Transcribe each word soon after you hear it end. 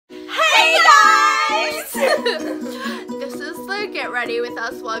get ready with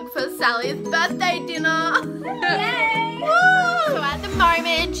us vlog for Sally's birthday dinner. Yay! So at the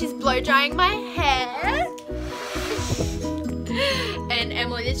moment she's blow drying my hair. And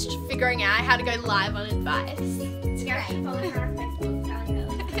Emily is figuring out how to go live on advice.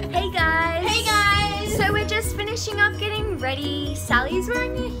 Hey guys! Hey guys! So we're just finishing up getting ready. Sally's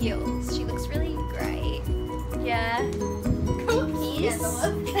wearing her heels. She looks really great. Yeah. Cookies.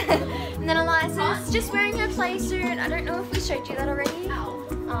 And then Eliza's just wearing her play suit. I don't know if we showed you that already.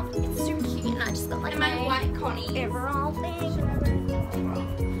 It's super cute and I just got like my white Connie overall thing.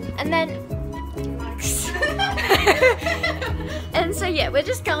 And then and so yeah, we're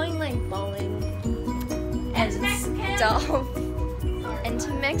just going like bowling and stuff and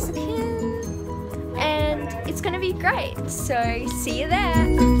to Mexican, and it's gonna be great. So see you there.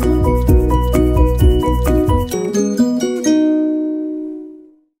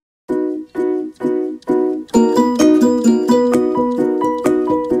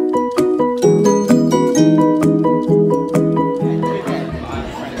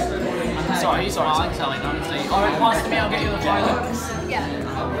 Pass to me, I'll get you the toilet. Yeah.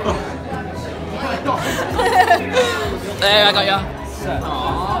 There, I got you.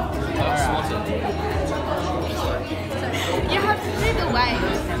 You have to do the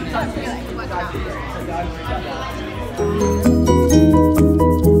waves.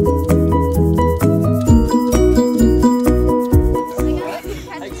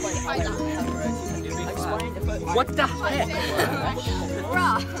 What the heck?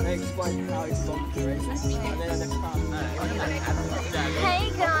 Hey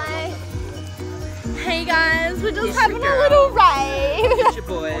guys. Hey guys, we're just having a little rave. It's your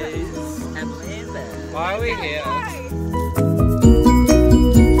boys, Emily and Ben. Why are we here?